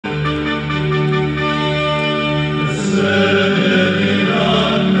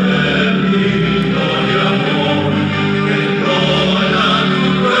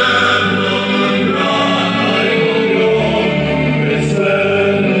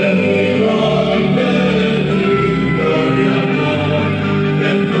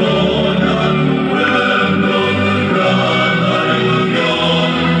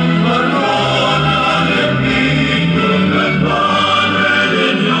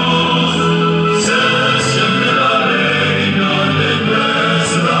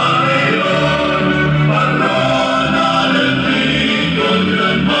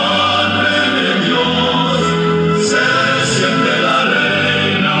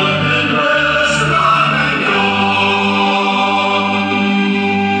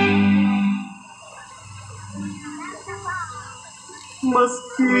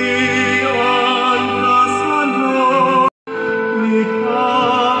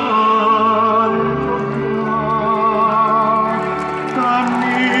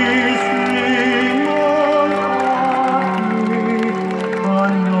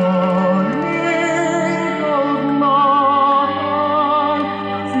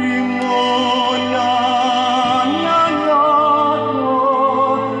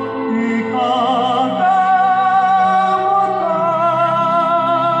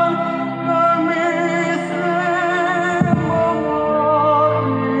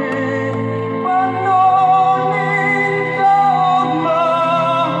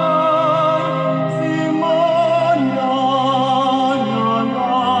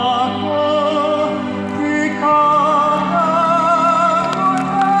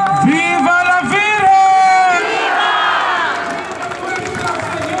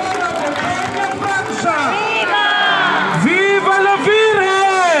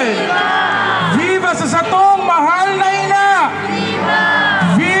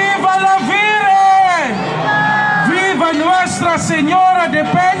Nuestra Señora de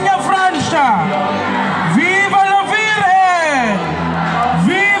Peñafrancia. Viva la Virgen!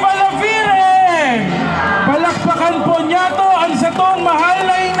 Viva la Virgen! Palakpakan po niya to ang satong mahal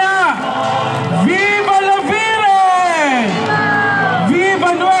na ina. Viva la Virgen! Viva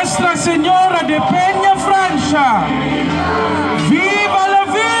Nuestra Señora de Peñafrancia! Viva la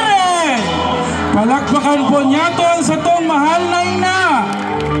Virgen! Palakpakan po niya to ang satong mahal na ina.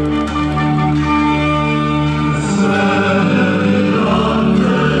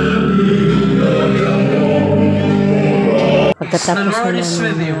 The Lord is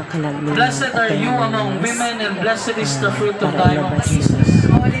with you. Blessed are you among women, and blessed is the fruit of thy womb, Jesus.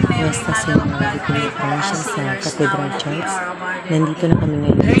 Nuestra Señora de Peñafrancia sa Cathedral Church. Nandito na kami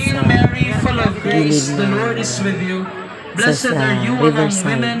ngayon Hail Mary, full of grace, the Lord is with you. Blessed are you among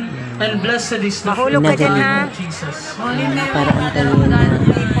women, and blessed is the fruit of thy womb, Jesus. Para antayin na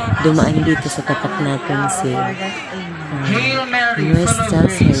dumaan dito sa tapat natin si Hail Mary, full of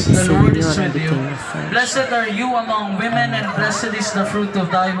grace, the Lord is with you. Blessed are you among women, and blessed is the fruit of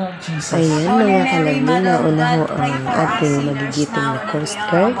thy womb, Jesus. Ayan, mga kalagyo na una ho ang ating magigiting na Coast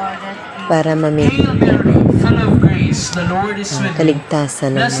Guard para mamili Hail Mary, full of grace, the Lord is with you.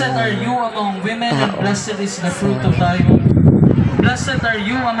 kaligtasan ng Blessed are you mga among women, and tao. blessed is the fruit of thy womb. Blessed are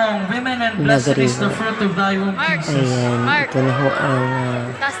you among women, and blessed is the fruit of thy womb, Jesus. Ayan, ito na ho ang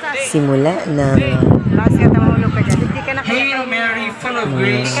simula ng Hail Mary, full of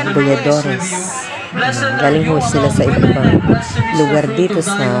grace, the Lord is with you. Buyadores. Blessed are Galing you ho sila among sa women, ibang and blessed is lugar the fruit dito of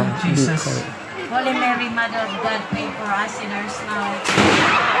thy sa womb, Jesus. Bicol. Holy Mary, Mother of God, pray for us sinners now.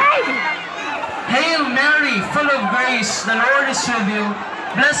 Hail Mary, full of grace, the Lord is with you.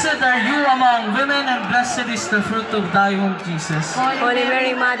 Blessed are you among women, and blessed is the fruit of thy womb, Jesus. Holy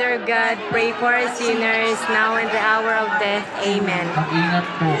Mary, Mother of God, pray for us sinners, now and the hour of death. Amen. Mag-ingat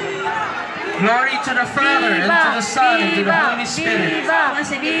po. Glory to the Father, and to the Son, and to the Holy Spirit. Viva!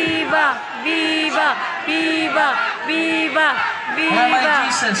 Viva! Viva! Viva! Viva! O my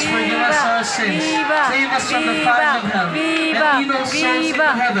Jesus, forgive us our sins. Save us from the fire of hell. And lead all souls into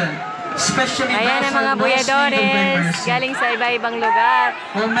heaven, especially Ayan those ang mga who most need of thy buyadores, mercy. galing sa iba-ibang lugar.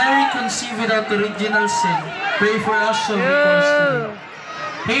 O Mary, conceived without original sin, pray for us who we constantly.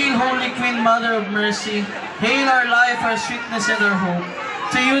 Hail, Holy Queen, Mother of Mercy. Hail our life, our sweetness, and our hope.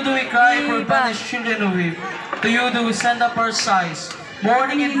 To you do we cry, for banished children who weep. To you do we send up our sighs,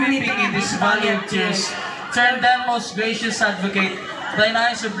 mourning and weeping in this valley of tears. Turn then, most gracious Advocate, thine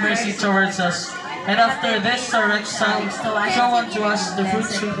eyes of mercy towards us. And after this our exile, show unto us the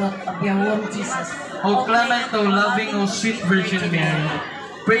fruits of your womb, Jesus. O clement, O loving, O sweet Virgin Mary.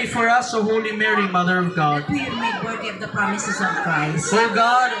 Pray for us, O Holy Mary, Mother of God. We are made worthy of the promises of Christ. O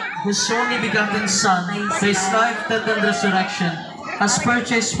God, whose only begotten Son, by his life, death, and resurrection, has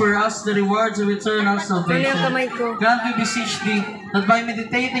purchased for us the rewards of eternal salvation. Grant, we beseech thee, that by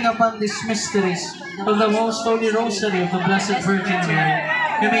meditating upon these mysteries of the most holy rosary of the Blessed Virgin Mary,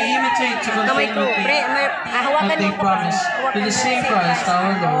 we may imitate to contain what they promise, to the same Christ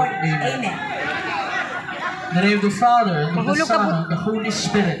our Lord. Amen. In the name of the Father, and of the Son, and of the Holy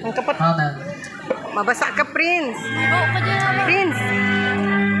Spirit. Amen. Mabasa ka, Prince! Prince!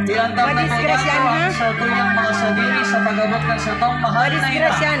 Iandam na po nato ang sartuyang mga sadili sa pag-abot ng satong mahal na ina.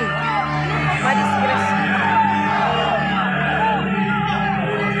 Madisgrasyan! Madisgrasyan!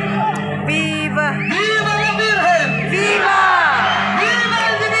 Viva! Viva la Virgen! Viva! Viva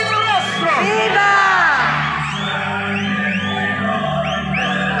el Divino Nuestro! Viva!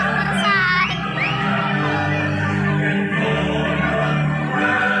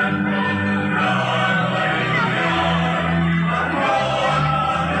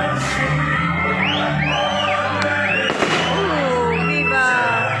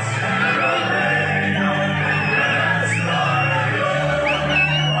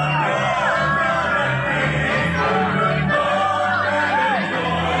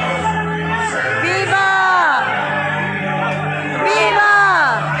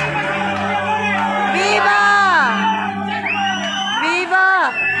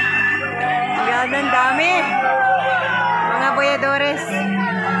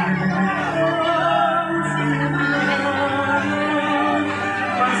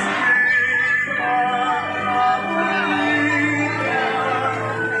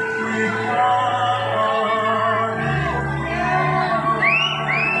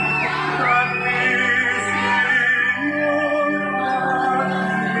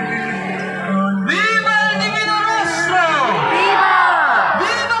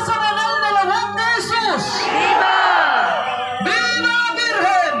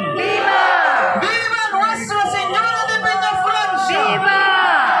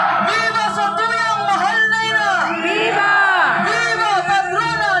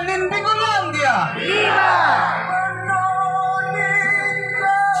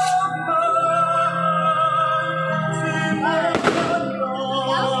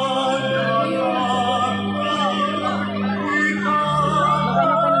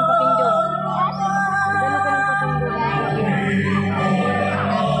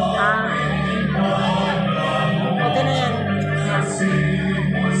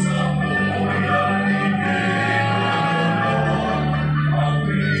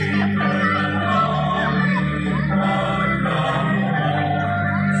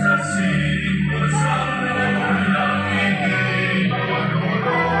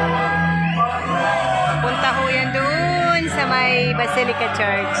 sa may Basilica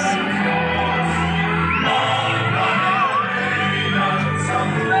Church.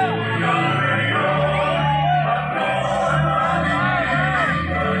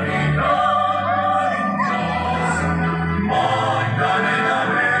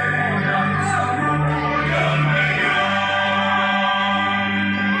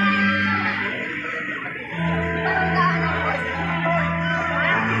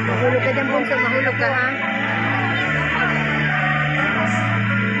 Mahulog ka dyan, Bunso. Mahulog ka, ha?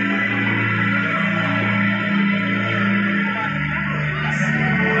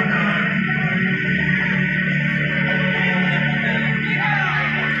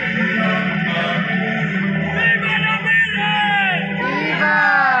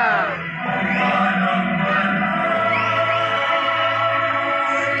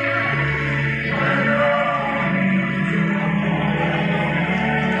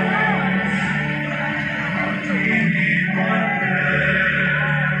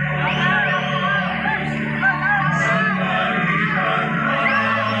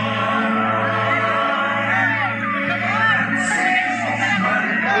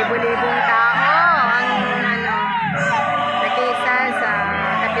 Libo-libong tao ang nakisa sa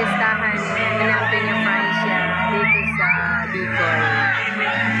kapistahan ng Peñafrancia dito sa Bicol.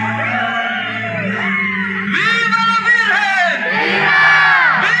 Viva la Virgen! Viva!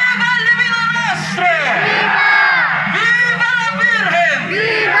 Viva el Divino Nuestra! Viva! Viva la Virgen!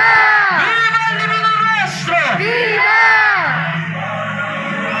 Viva! Viva el Divino Nuestra! Viva!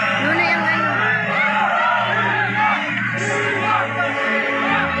 Nuno yung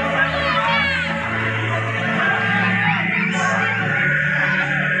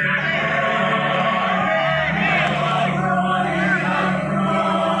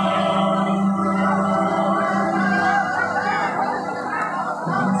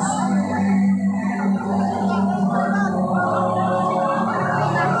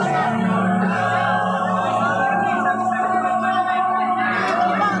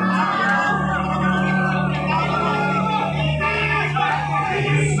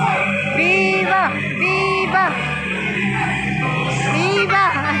Viva! Viva! Viva!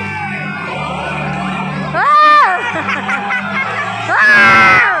 Ah!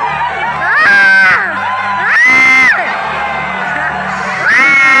 Ah!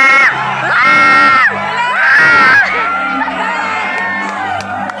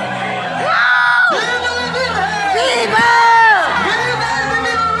 Viva!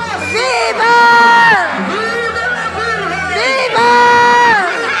 Viva! Viva!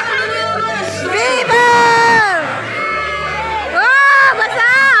 Viva! Oh,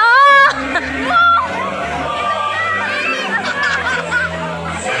 basa! Oh!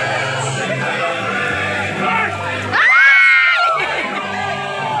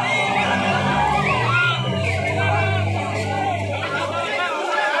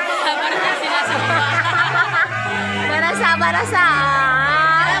 Barasa!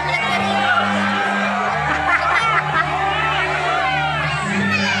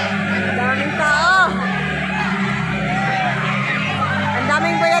 Ang daming tao. Ang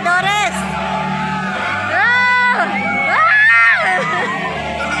daming boyadores. Ah! Ah!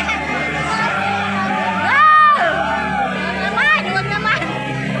 Ah! Huwag naman.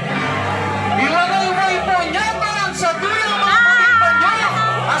 Iwalay mo iponyaton sa tuyang mga panyo,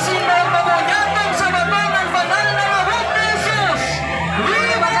 asin mo iponyaton sa bato ng banal na mahal ni Jesus.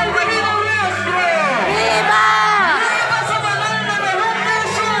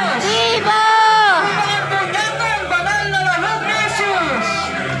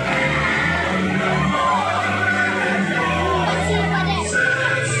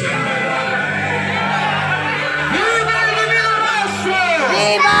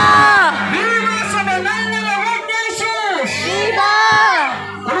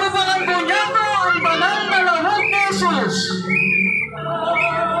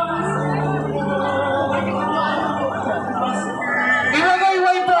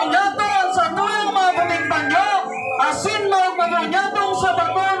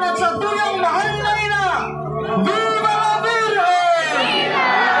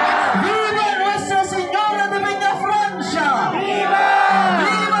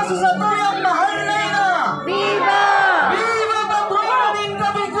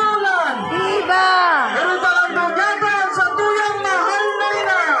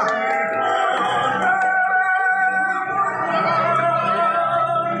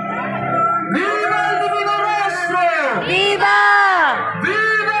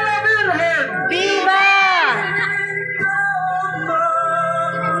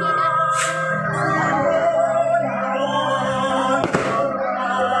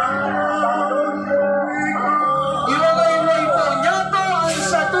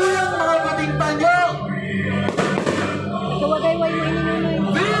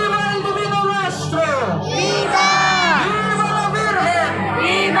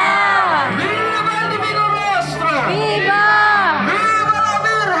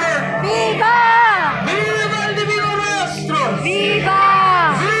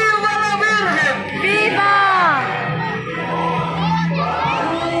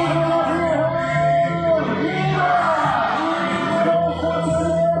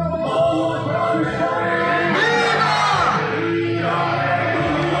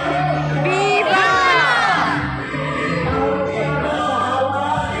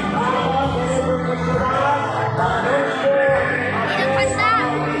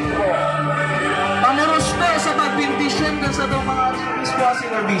 us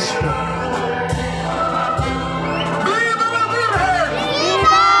in our obispo. Viva la Virgen!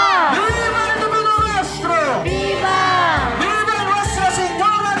 Viva! Viva el Divino Nuestro! Viva! Viva Nuestra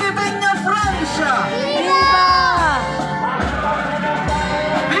Señora de Peñafrancia! Viva!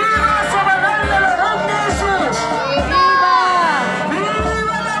 Viva sa banal na larong ni Jesus! Viva!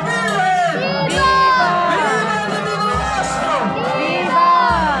 Viva la Virgen! Viva! Viva el Divino Nuestro! Viva!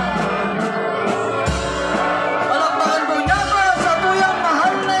 Palakpakan po niya pa sa tuyang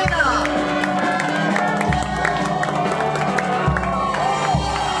mahal na ina!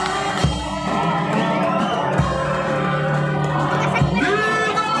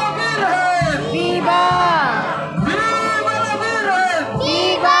 Viva la Virgen! Viva! Viva la Virgen!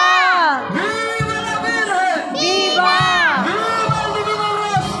 Viva! Viva la Virgen! Viva! Viva el Divino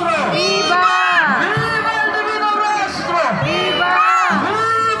Nuestro! Viva! Viva el Divino Nuestro! Viva!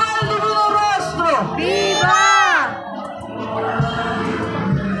 Viva el Divino Nuestro! Viva! Viva la Virgen!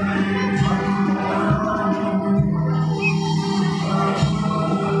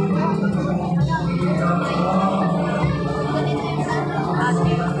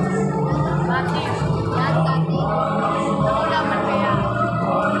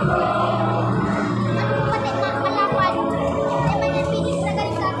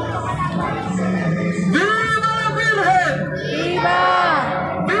 Viva!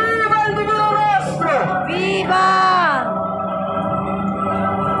 Viva el Divino Nuestro! Viva!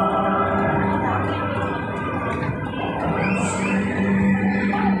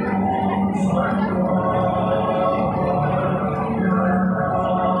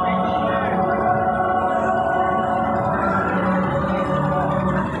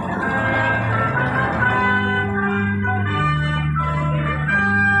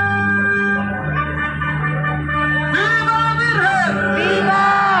 Viva la Virgen! Viva!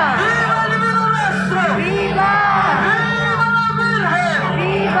 Viva el Divino Nuestro! Viva! Viva la Virgen!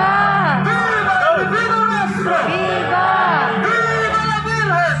 Viva! Viva el Divino Nuestro! Viva! Viva la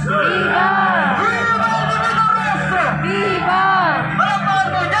Virgen! Viva! Viva el Divino Nuestro! Viva! Palakpakan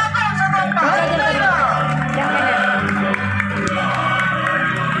po niya pa sa tuyang mahal na ina! Diyan ka na.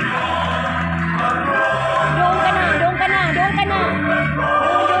 Doon ka na, doon ka na, doon ka na.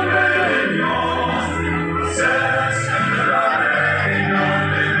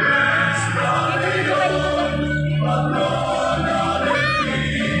 Dito ka, dito ka.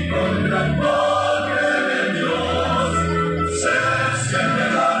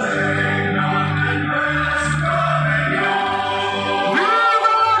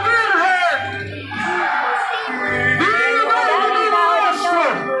 Viva la Virgen! Viva el Divino Nuestro!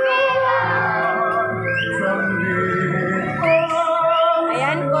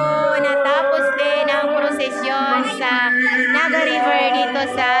 Ayan po, natapos din ang prosesyon sa Naga River dito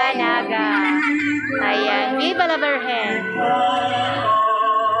sa Naga. Ayan, Viva la Virgen!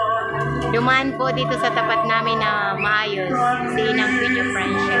 Dumaan po dito sa tapat namin na maayos si Inang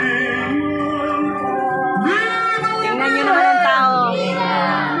Peñafrancia. Tingnan nyo naman ang tao.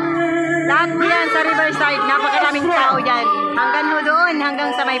 Lahat po yan sa Riverside, napakaraming tao dyan. Hanggang doon,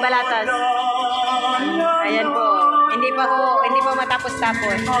 hanggang sa may Balatas. Ayan po, hindi pa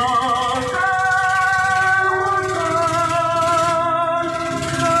matapos-tapos.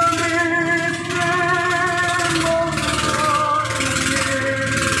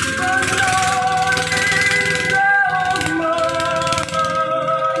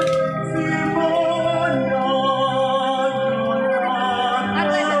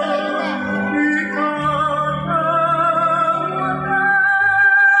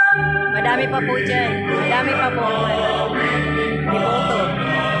 Madami pa po dyan. Madami pa po. Iboto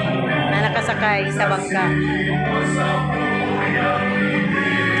na nakasakay sa bangka.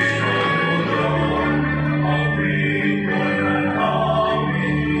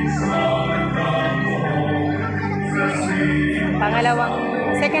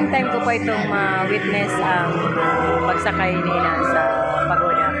 Second time ko po itong witness ang pagsakay nila sa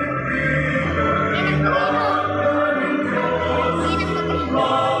pagoda.